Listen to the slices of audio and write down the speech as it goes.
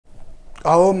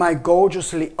Oh my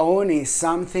gorgeous Leonie,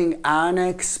 something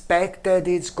unexpected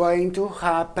is going to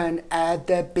happen at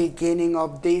the beginning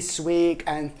of this week,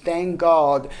 and thank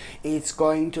God it's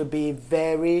going to be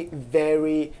very,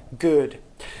 very good.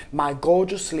 My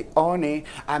gorgeous Leonie,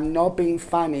 I'm not being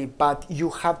funny, but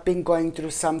you have been going through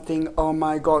something, oh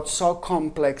my God, so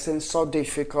complex and so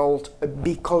difficult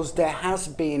because there has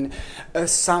been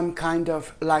some kind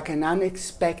of like an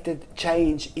unexpected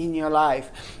change in your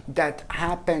life that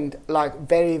happened like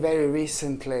very, very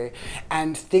recently,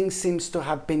 and things seems to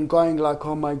have been going like,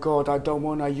 oh my God, I don't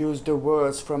want to use the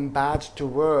words from bad to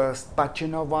worst, but you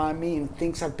know what I mean.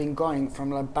 Things have been going from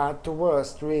like bad to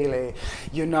worst, really,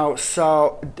 you know.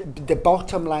 So the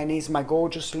bottom line is, my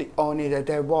gorgeous Leonie, that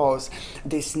there was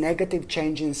this negative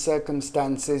change in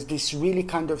circumstances. This really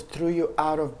kind of threw you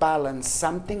out of balance.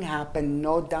 Something happened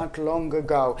not that long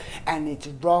ago, and it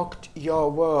rocked your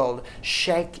world,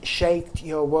 shaked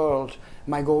your world,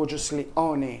 my gorgeous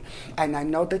Leonie. And I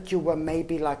know that you were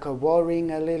maybe like worrying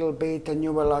a little bit, and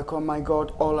you were like, oh my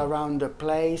God, all around the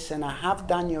place. And I have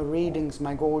done your readings,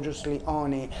 my gorgeous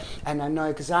Leonie, and I know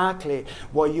exactly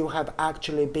what you have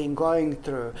actually been going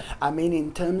through. I mean,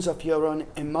 in terms of your own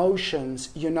emotions,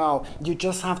 you know, you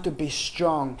just have to be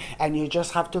strong, and you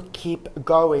just have to keep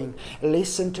going.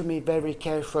 Listen to me very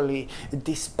carefully.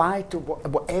 Despite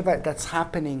whatever that's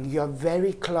happening, you're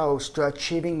very close to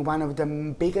achieving one of the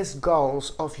biggest goals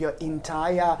of your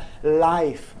entire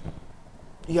life.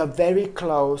 You're very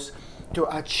close to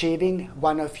achieving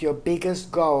one of your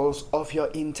biggest goals of your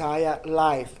entire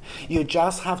life. You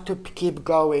just have to keep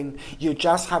going. You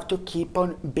just have to keep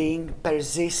on being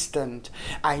persistent.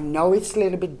 I know it's a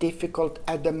little bit difficult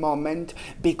at the moment,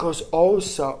 because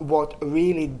also what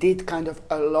really did kind of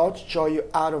a lot throw you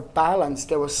out of balance,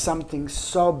 there was something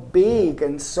so big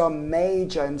and so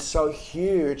major and so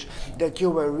huge that you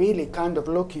were really kind of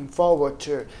looking forward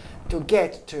to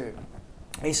get to.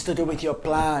 It's to do with your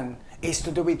plan. It's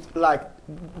to do with like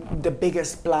the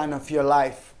biggest plan of your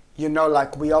life. You know,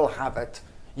 like we all have it.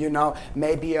 You know,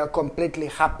 maybe you're completely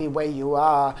happy where you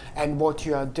are and what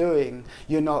you are doing,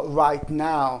 you know, right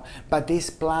now. But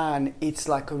this plan, it's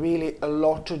like really a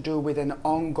lot to do with an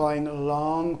ongoing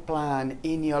long plan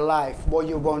in your life, what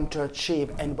you want to achieve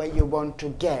and where you want to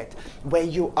get. Where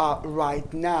you are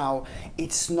right now,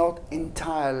 it's not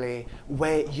entirely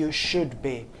where you should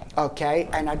be. Okay,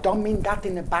 and I don't mean that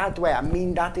in a bad way, I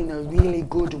mean that in a really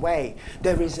good way.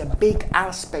 There is a big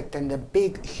aspect and a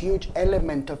big huge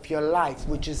element of your life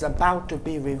which is about to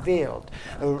be revealed.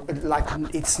 Like,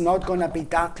 it's not gonna be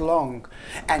that long,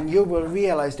 and you will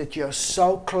realize that you're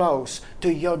so close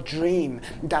to your dream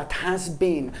that has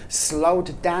been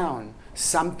slowed down.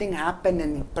 Something happened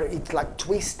and it like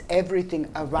twist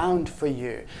everything around for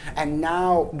you. And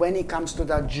now when it comes to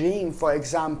that dream, for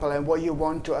example, and what you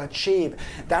want to achieve,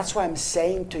 that's why I'm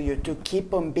saying to you to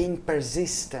keep on being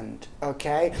persistent.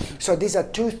 Okay, so these are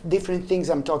two different things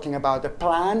I'm talking about. The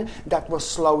plan that was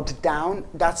slowed down,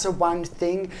 that's a one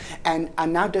thing, and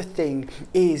another thing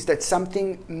is that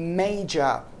something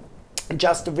major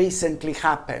just recently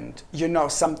happened. You know,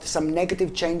 some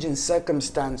negative change in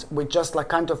circumstance which just like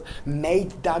kind of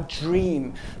made that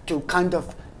dream to kind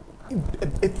of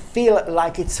feel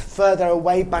like it's further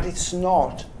away, but it's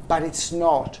not.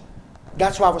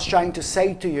 That's why I was trying to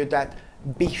say to you that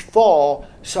before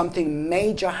something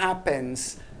major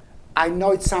happens, I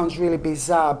know it sounds really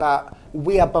bizarre, but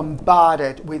we are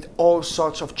bombarded with all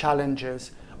sorts of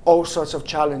challenges.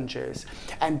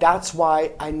 And that's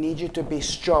why I need you to be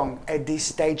strong at this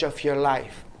stage of your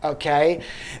life. Okay,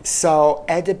 so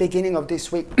at the beginning of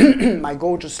this week, my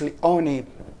gorgeous Leonie,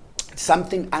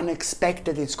 something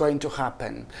unexpected is going to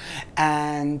happen,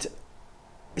 and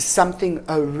something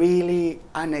really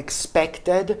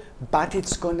unexpected, but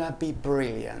it's gonna be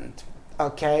brilliant.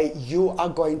 Okay, you are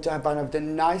going to have one of the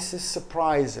nicest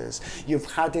surprises you've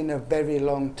had in a very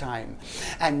long time.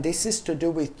 And this is to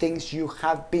do with things you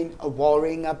have been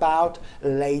worrying about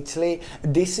lately.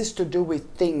 This is to do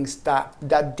with things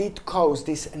that did cause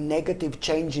this negative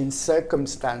change in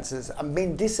circumstances. I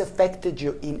mean, this affected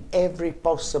you in every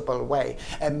possible way.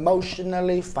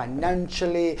 Emotionally,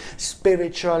 financially,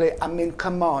 spiritually. I mean,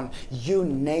 come on, you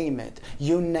name it.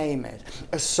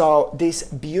 So this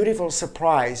beautiful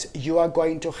surprise you are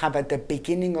going to have at the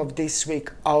beginning of this week,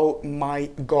 oh my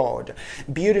God,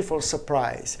 beautiful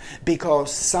surprise,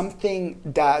 because something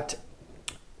that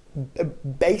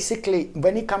basically,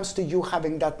 when it comes to you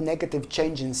having that negative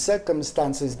change in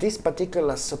circumstances, this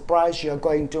particular surprise you're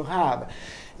going to have,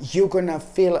 you're gonna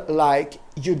feel like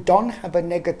you don't have a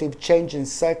negative change in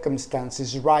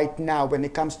circumstances right now. When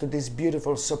it comes to this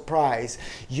beautiful surprise,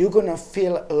 you're gonna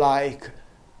feel like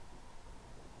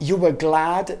you were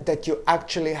glad that you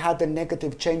actually had a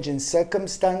negative change in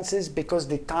circumstances, because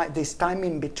this time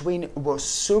in between was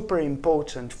super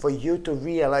important for you to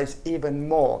realize even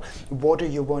more what do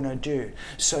you want to do.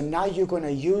 So now you're going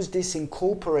to use this,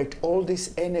 incorporate all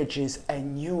these energies,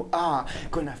 and you are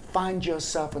going to find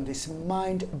yourself on this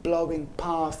mind-blowing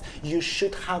path you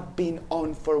should have been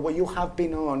on for what you have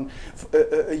been on,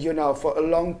 you know, for a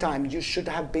long time. You should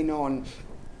have been on,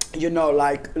 you know,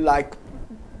 like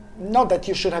not that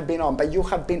you should have been on, but you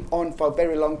have been on for a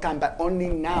very long time. But only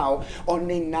now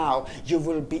you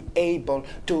will be able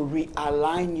to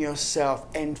realign yourself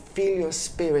and feel your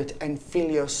spirit and feel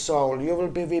your soul. You will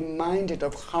be reminded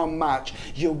of how much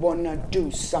you want to do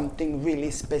something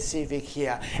really specific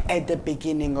here at the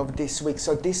beginning of this week.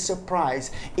 So this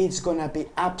surprise is going to be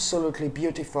absolutely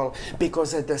beautiful,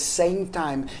 because at the same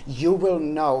time you will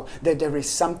know that there is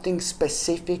something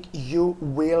specific you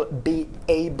will be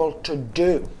able to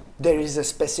do. There is a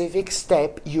specific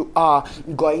step you are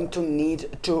going to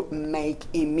need to make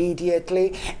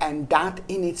immediately, and that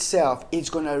in itself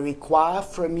is going to require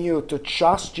from you to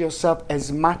trust yourself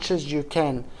as much as you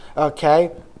can, okay?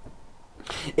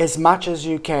 As much as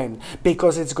you can,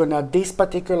 because it's gonna, this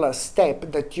particular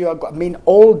step that you are, I mean,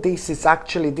 all this is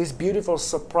actually this beautiful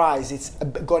surprise. It's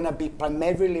gonna be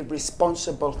primarily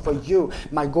responsible for you,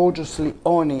 my gorgeous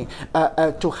Leone,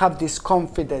 to have this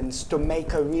confidence to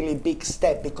make a really big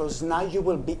step, because now you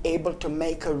will be able to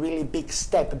make a really big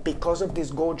step because of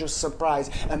this gorgeous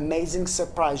surprise, amazing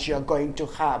surprise you are going to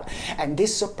have. And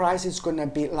this surprise is gonna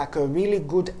be like a really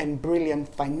good and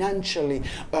brilliant financially.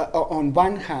 On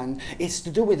one hand, it's to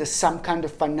do with some kind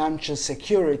of financial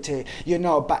security, you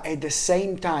know, but at the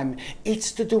same time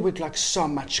it's to do with like so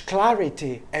much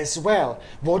clarity as well.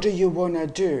 What do you want to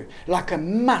do? Like a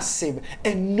massive,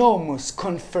 enormous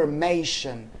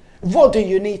confirmation. What do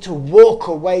you need to walk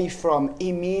away from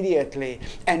immediately?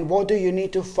 And what do you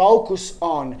need to focus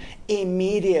on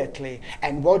immediately?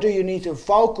 And what do you need to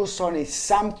focus on is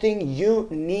something you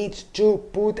need to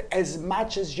put as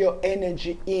much as your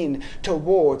energy in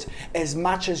towards, as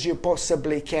much as you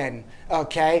possibly can.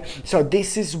 Okay, so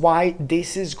this is why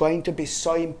this is going to be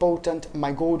so important,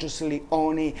 my gorgeous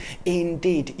Leone.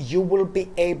 Indeed, you will be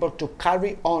able to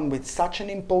carry on with such an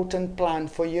important plan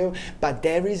for you, but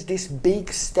there is this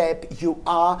big step you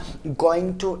are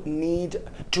going to need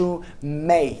to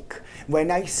make.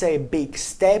 When I say big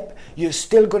step, you're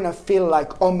still gonna feel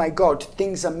like, oh my God,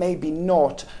 things are maybe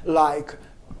not like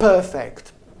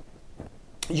perfect.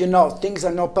 You know, things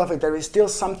are not perfect. There is still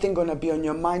something going to be on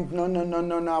your mind. No,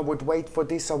 I would wait for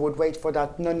this, I would wait for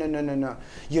that. No.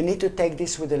 You need to take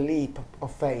this with a leap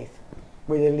of faith.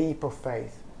 With a leap of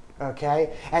faith.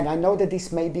 Okay? And I know that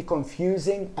this may be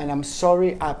confusing, and I'm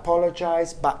sorry, I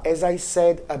apologize, but as I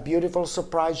said, a beautiful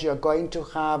surprise you're going to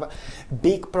have.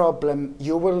 Big problem,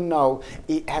 you will know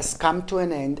it has come to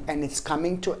an end, and it's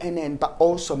coming to an end, but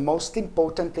also most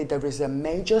importantly, there is a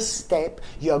major step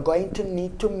you're going to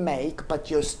need to make, but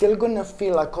you're still going to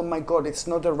feel like, oh my God, it's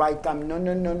not the right time.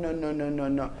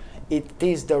 No. It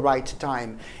is the right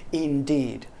time,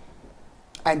 indeed.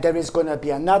 And there is going to be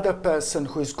another person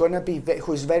who's going to be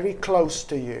who's very close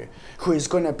to you, who is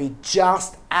going to be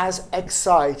just as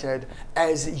excited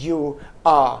as you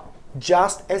are.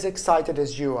 Just as excited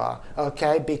as you are,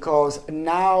 okay? Because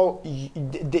now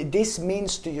this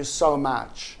means to you so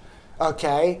much,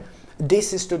 okay?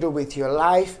 This is to do with your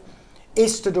life.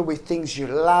 It's to do with things you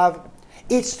love.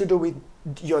 It's to do with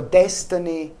your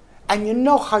destiny. And you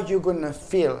know how you're going to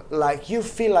feel. Like you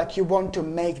feel like you want to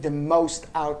make the most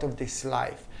out of this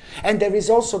life. And there is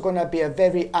also going to be a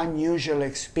very unusual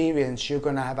experience you're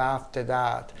going to have after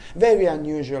that. Very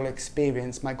unusual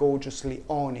experience, my gorgeous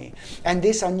Leone. And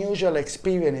this unusual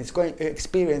experience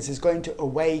is going to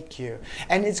awake you.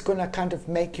 And it's going to kind of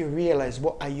make you realize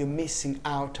what are you missing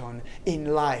out on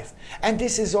in life. And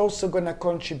this is also going to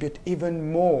contribute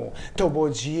even more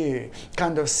towards you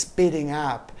kind of speeding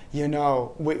up, you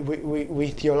know,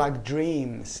 with your like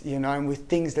dreams, you know, and with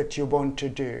things that you want to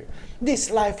do.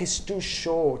 This life is too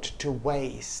short to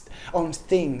waste on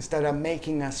things that are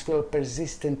making us feel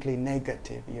persistently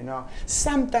negative, you know.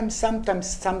 Sometimes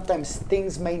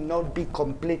things may not be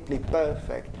completely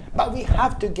perfect, but we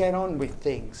have to get on with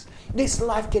things. This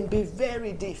life can be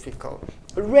very difficult.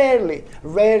 Rarely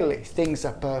things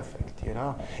are perfect, you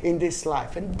know, in this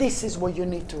life. And this is what you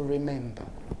need to remember,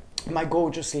 my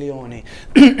gorgeous Leone.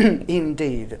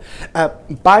 Indeed.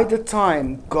 By the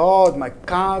time, God, my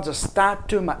cards are stuck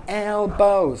to my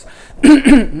elbows.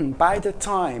 By the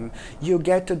time you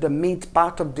get to the mid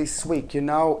part of this week, you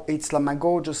know, it's like, my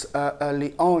gorgeous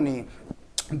Leone,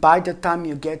 by the time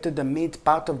you get to the mid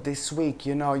part of this week,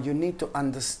 you know, you need to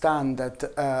understand that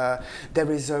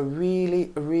there is a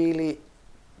really, really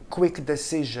quick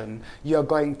decision you're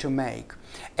going to make.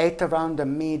 At around the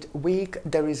mid-week,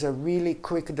 there is a really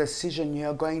quick decision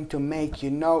you're going to make. You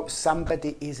know,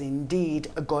 somebody is indeed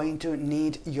going to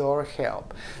need your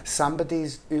help. Somebody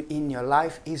in your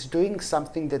life is doing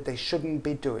something that they shouldn't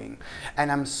be doing.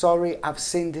 And I'm sorry, I've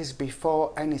seen this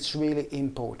before, and it's really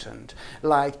important.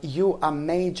 Like, you are a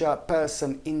major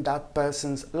person in that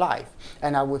person's life.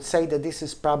 And I would say that this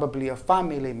is probably a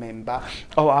family member,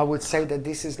 or I would say that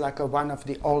this is like one of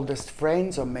the oldest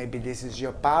friends, or maybe this is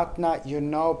your partner, you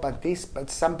know, but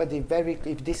somebody very,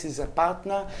 if this is a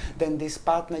partner, then this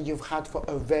partner you've had for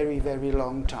a very, very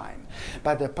long time.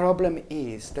 But the problem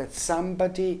is that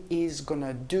somebody is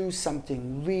gonna do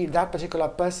something that particular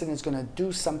person is gonna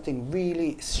do something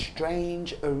really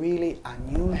strange, really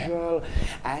unusual,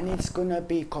 and it's gonna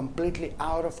be completely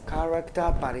out of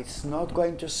character, but it's not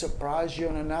going to surprise you.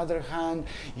 On another hand,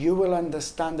 you will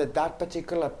understand that that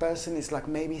particular person is like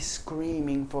maybe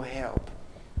screaming for help.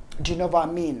 Do you know what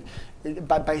I mean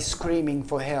by screaming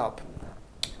for help?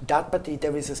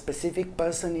 There is a specific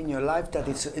person in your life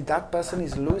that person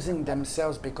is losing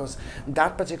themselves because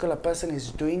that particular person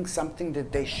is doing something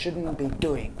that they shouldn't be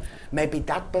doing. Maybe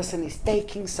that person is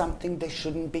taking something they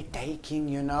shouldn't be taking,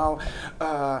 you know.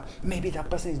 Maybe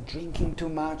that person is drinking too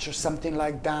much or something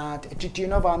like that. Do you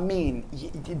know what I mean?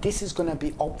 This is going to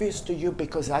be obvious to you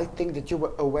because I think that you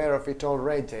were aware of it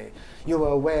already. You were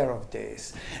aware of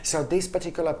this. So this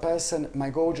particular person,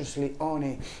 my gorgeous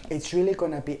Leone, it's really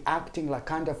going to be acting like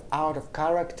kind of out of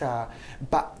character.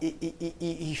 But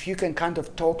if you can kind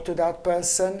of talk to that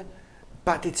person,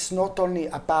 but it's not only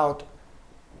about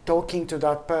talking to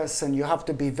that person, you have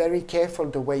to be very careful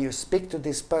the way you speak to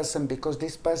this person, because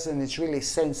this person is really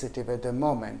sensitive at the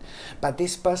moment. But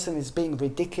this person is being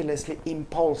ridiculously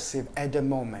impulsive at the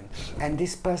moment. And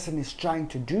this person is trying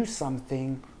to do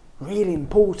something really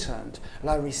important,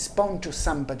 like respond to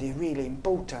somebody really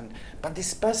important. But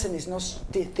this person is not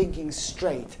thinking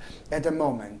straight at the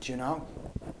moment, you know.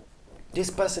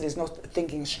 This person is not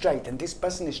thinking straight, and this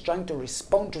person is trying to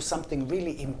respond to something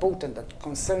really important that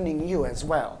concerning you as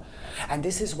well. And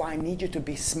this is why I need you to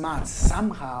be smart.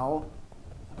 Somehow,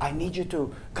 I need you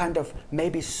to kind of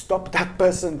maybe stop that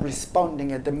person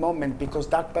responding at the moment, because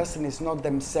that person is not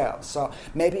themselves. So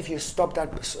maybe if you stop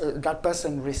that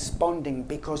person responding,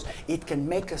 because it can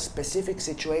make a specific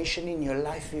situation in your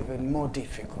life even more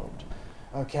difficult.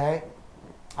 Okay?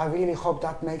 I really hope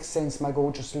that makes sense, my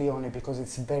gorgeous Leone, because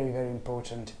it's very, very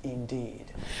important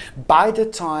indeed. By the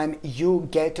time you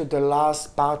get to the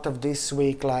last part of this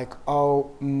week, like,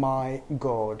 oh my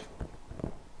God.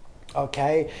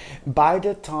 Okay, by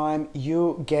the time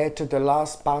you get to the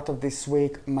last part of this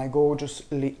week, my gorgeous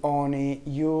Leone,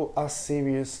 you are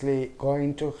seriously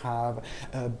going to have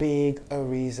a big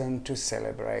reason to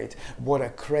celebrate. What a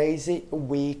crazy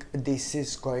week this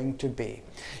is going to be.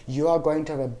 You are going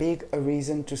to have a big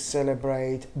reason to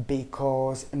celebrate,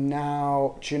 because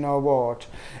now, do you know what?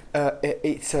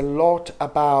 It's a lot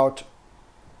about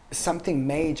something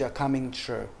major coming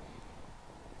true.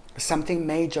 Something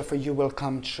major for you will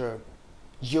come true.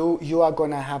 You are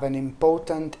going to have an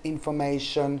important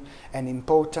information, an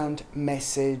important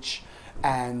message,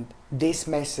 and this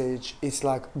message is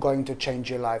like going to change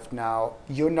your life now.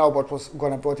 You know what is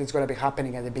going to be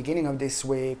happening at the beginning of this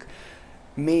week,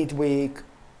 midweek.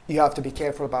 You have to be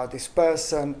careful about this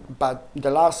person, but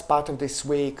the last part of this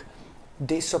week,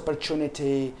 this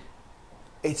opportunity,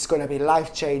 it's going to be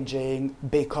life-changing,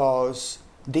 because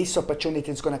this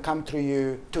opportunity is going to come to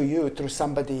you through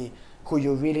somebody who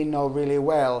you really know really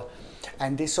well,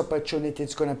 and this opportunity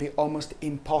is going to be almost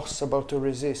impossible to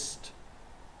resist.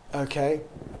 Okay?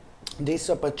 This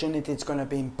opportunity is going to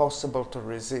be impossible to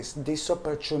resist. This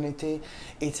opportunity,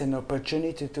 it's an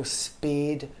opportunity to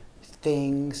speed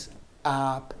things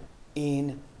up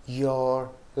in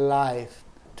your life,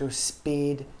 to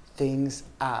speed things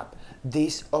up.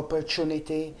 This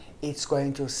opportunity, it's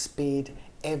going to speed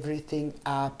everything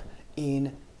up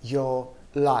in your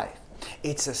life.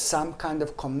 It's some kind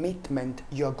of commitment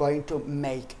you're going to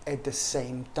make at the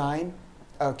same time.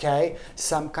 Okay,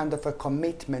 some kind of a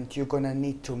commitment you're gonna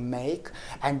need to make,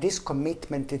 and this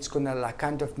commitment, it's gonna like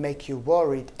kind of make you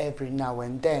worried every now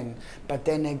and then. But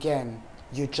then again,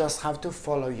 you just have to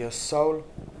follow your soul,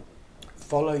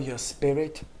 follow your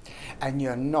spirit, and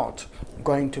you're not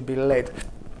going to be led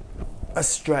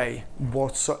astray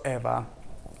whatsoever.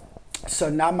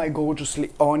 So now, my gorgeous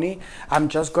Leone, I'm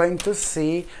just going to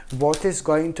see what is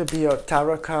going to be your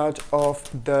tarot card of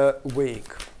the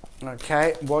week.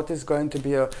 Okay, what is going to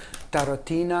be your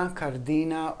Tarotina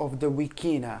cardina of the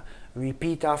Wicina.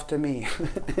 Repeat after me.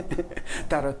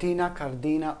 Tarotina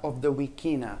cardina of the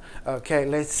Wicina. Okay,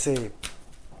 let's see.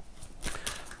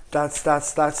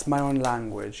 That's my own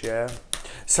language, yeah?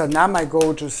 So now, my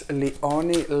gorgeous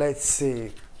Leone, let's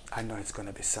see. I know it's going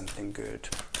to be something good.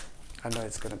 I know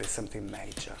it's going to be something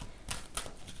major.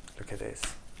 Look at this.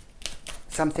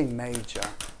 Something major.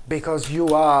 Because you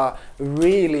are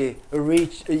really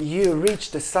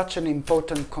reached such an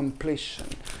important completion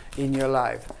in your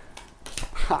life.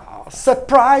 Oh,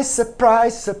 surprise,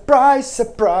 surprise, surprise,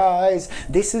 surprise.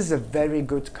 This is a very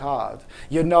good card.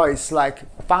 You know, it's like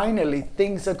finally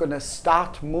things are going to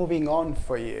start moving on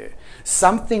for you.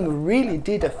 Something really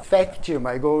did affect you,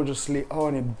 my gorgeous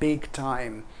Leone, big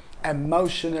time.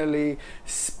 Emotionally,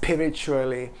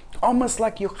 spiritually, almost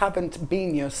like you haven't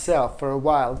been yourself for a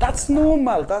while. That's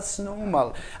normal, that's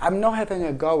normal. I'm not having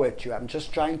a go at you. I'm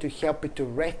just trying to help you to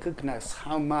recognize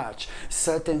how much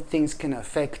certain things can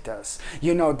affect us.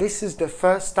 You know, this is the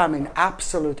first time in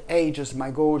absolute ages,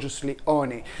 my gorgeous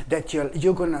Leone, that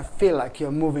you're gonna feel like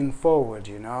you're moving forward,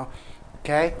 you know?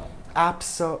 Okay?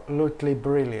 Absolutely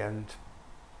brilliant.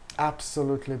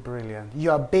 Absolutely brilliant.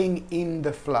 You are being in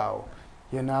the flow.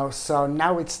 You know, so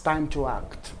now it's time to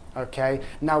act, okay?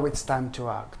 Now it's time to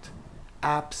act.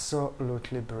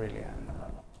 Absolutely brilliant.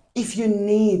 If you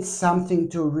need something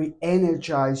to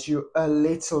re-energize you a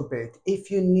little bit,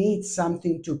 if you need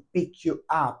something to pick you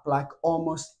up like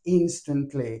almost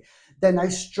instantly, then I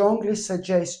strongly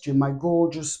suggest you, my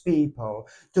gorgeous people,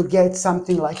 to get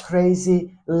something like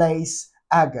Crazy Lace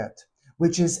Agate,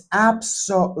 which is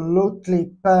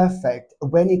absolutely perfect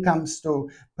when it comes to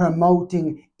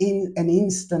promoting an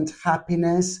instant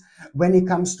happiness, when it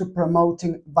comes to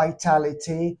promoting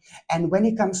vitality, and when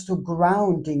it comes to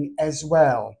grounding as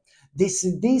well. This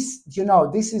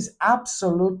is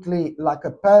absolutely like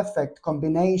a perfect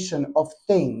combination of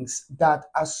things that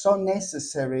are so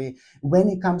necessary when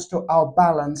it comes to our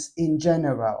balance in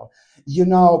general. You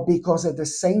know, because at the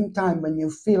same time, when you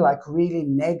feel like really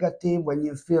negative, when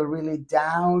you feel really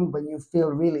down, when you feel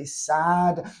really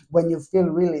sad, when you feel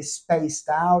really spaced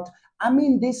out, I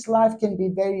mean, this life can be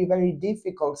very, very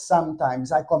difficult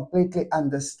sometimes. I completely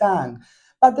understand.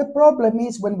 But the problem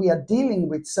is when we are dealing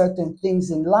with certain things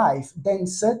in life, then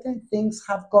certain things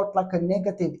have got like a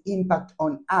negative impact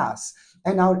on us.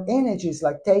 And our energy is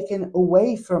like taken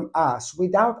away from us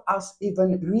without us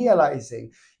even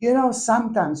realizing. You know,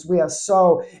 sometimes we are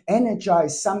so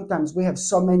energized, sometimes we have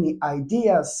so many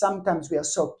ideas, sometimes we are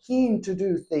so keen to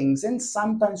do things, and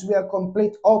sometimes we are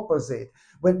complete opposite.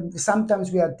 When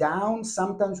sometimes we are down,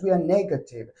 sometimes we are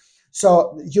negative.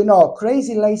 So, you know,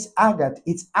 Crazy Lace Agate,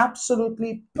 it's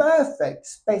absolutely perfect,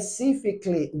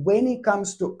 specifically when it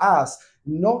comes to us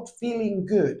not feeling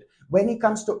good, when it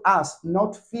comes to us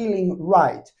not feeling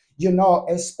right, you know,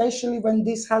 especially when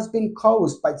this has been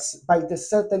caused by the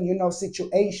certain, you know,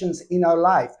 situations in our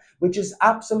life, which is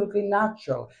absolutely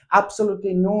natural,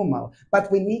 absolutely normal.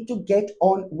 But we need to get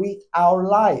on with our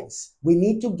lives. We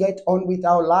need to get on with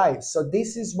our lives. So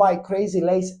this is why Crazy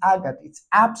Lace Agate, it's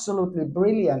absolutely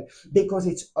brilliant, because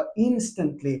it's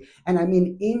instantly, and I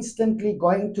mean instantly,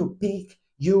 going to pick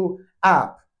you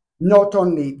up.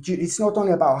 It's not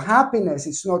only about happiness,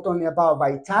 it's not only about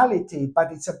vitality,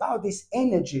 but it's about this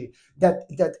energy that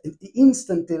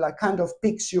instantly like kind of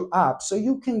picks you up so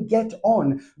you can get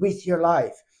on with your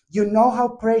life. You know how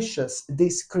precious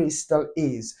this crystal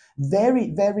is.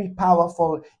 Very, very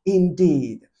powerful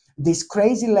indeed. This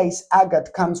Crazy Lace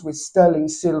Agate comes with sterling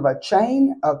silver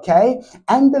chain, okay?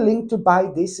 And the link to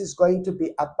buy this is going to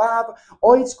be above,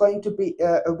 or it's going to be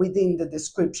within the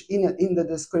description, in the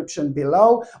description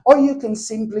below, or you can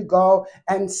simply go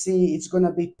and see it's going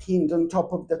to be pinned on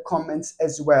top of the comments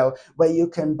as well, where you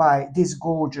can buy this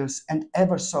gorgeous and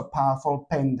ever so powerful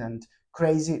pendant,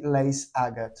 Crazy Lace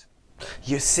Agate.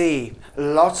 You see,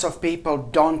 lots of people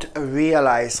don't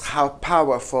realize how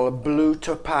powerful blue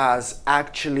topaz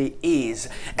actually is,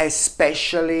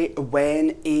 especially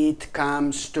when it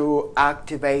comes to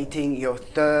activating your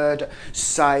third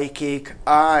psychic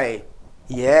eye.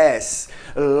 Yes,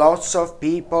 lots of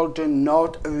people do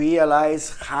not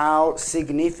realize how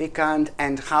significant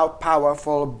and how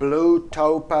powerful blue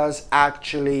topaz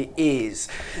actually is,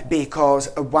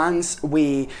 because once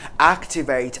we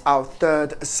activate our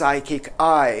third psychic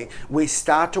eye, we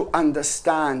start to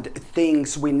understand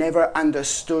things we never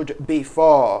understood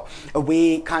before.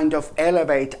 We kind of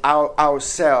elevate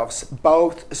ourselves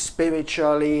both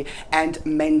spiritually and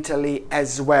mentally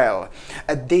as well.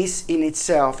 This in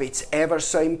itself, it's ever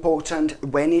so important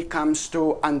when it comes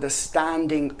to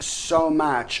understanding so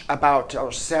much about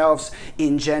ourselves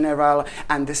in general,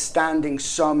 understanding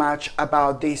so much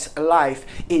about this life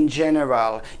in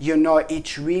general. You know,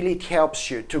 it really helps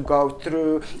you to go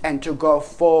through and to go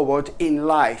forward in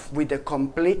life with a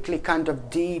completely kind of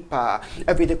deeper,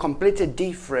 with a completely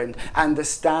different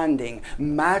understanding,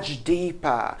 much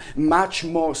deeper, much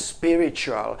more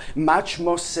spiritual, much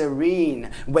more serene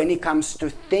when it comes to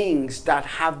things that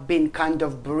have been kind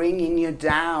of bringing you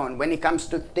down, when it comes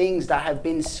to things that have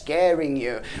been scaring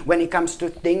you, when it comes to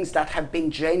things that have been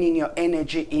draining your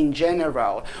energy in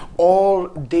general. All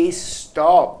this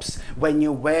stops when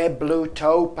you wear blue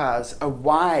topaz.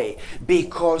 Why?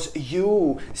 Because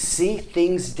you see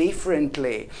things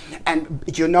differently, and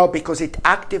you know, because it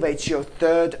activates your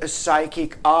third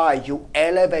psychic eye. You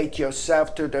elevate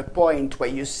yourself to the point where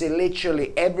you see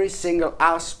literally every single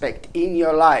aspect in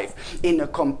your life in a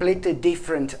completely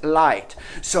different light.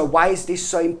 So why is this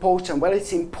so important? Well,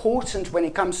 it's important when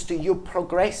it comes to you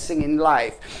progressing in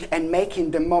life and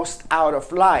making the most out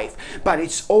of life, but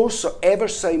it's also ever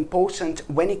so important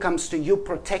when it comes to you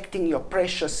protecting your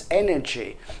precious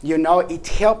energy. You know, it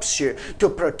helps you to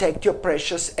protect your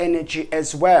precious energy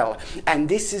as well, and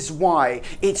this is why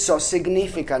it's so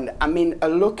significant. I mean,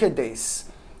 look at this.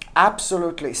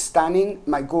 Absolutely stunning,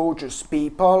 my gorgeous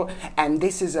people. And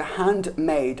this is a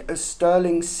handmade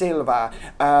sterling silver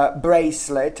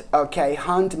bracelet. Okay,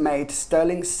 handmade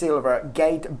sterling silver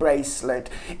gate bracelet.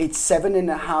 It's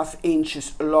 7.5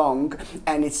 inches long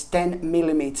and it's 10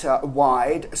 millimeter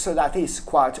wide, so that is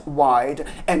quite wide.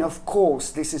 And of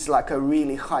course, this is like a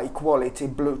really high quality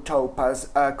blue topaz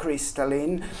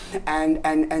crystalline,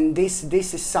 and this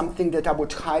is something that I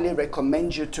would highly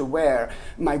recommend you to wear,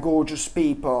 my gorgeous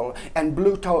people. And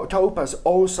blue topaz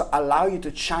also allow you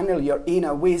to channel your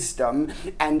inner wisdom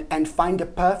and find a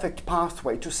perfect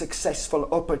pathway to successful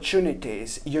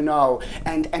opportunities, you know.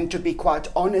 And to be quite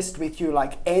honest with you,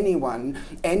 like anyone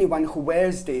who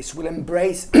wears this will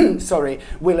embrace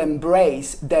will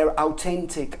embrace their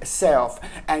authentic self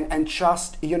and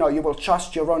trust, you know, you will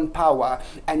trust your own power,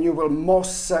 and you will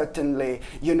most certainly,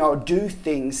 you know, do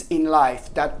things in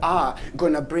life that are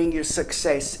gonna bring you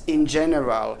success in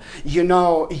general. You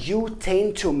know, you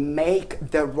tend to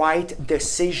make the right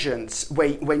decisions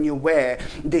when you wear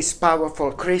these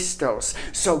powerful crystals.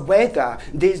 So whether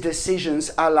these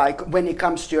decisions are like when it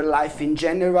comes to your life in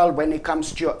general, when it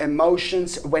comes to your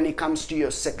emotions, when it comes to your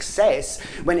success,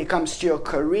 when it comes to your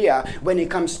career, when it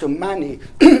comes to money,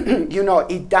 you know,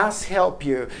 it does help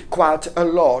you quite a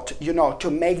lot, you know, to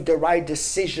make the right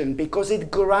decision, because it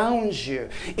grounds you.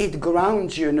 It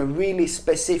grounds you in a really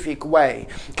specific way.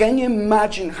 Can you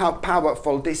imagine how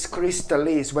powerful this crystal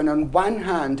is when on one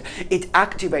hand it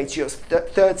activates your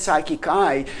third psychic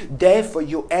eye, therefore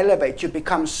you elevate, you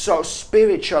become so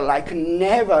spiritual like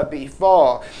never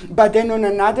before, but then on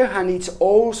another hand it's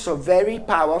also very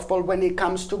powerful when it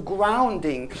comes to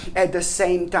grounding at the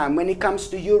same time, when it comes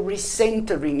to you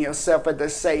recentering yourself at the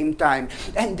same time.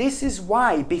 And this is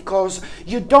why, because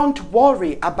you don't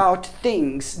worry about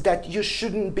things that you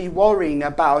shouldn't be worrying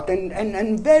about,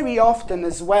 and very often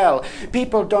as well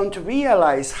people don't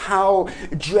realize how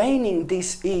draining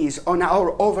this is on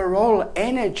our overall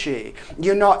energy,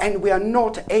 you know, and we are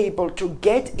not able to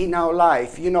get in our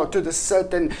life, you know, to the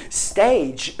certain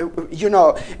stage, you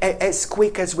know, as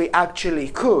quick as we actually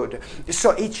could.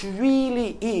 So it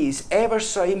really is ever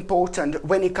so important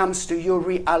when it comes to you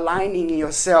realigning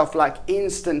yourself like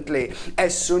instantly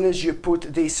as soon as you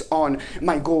put this on,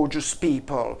 my gorgeous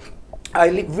people. I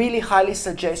really highly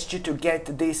suggest you to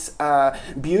get this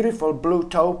beautiful blue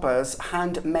topaz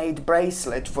handmade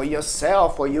bracelet for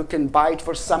yourself, or you can buy it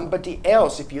for somebody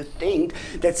else. If you think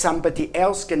that somebody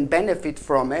else can benefit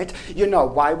from it, you know,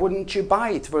 why wouldn't you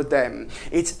buy it for them?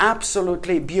 It's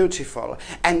absolutely beautiful.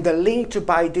 And the link to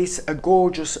buy this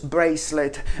gorgeous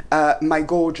bracelet, my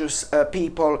gorgeous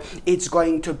people, it's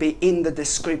going to be in the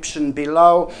description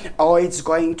below, or it's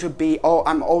going to be, or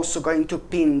I'm also going to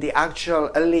pin the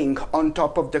actual link on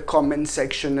top of the comment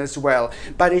section as well.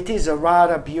 But it is a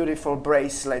rather beautiful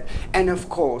bracelet, and of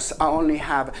course I only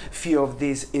have a few of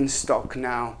these in stock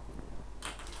now.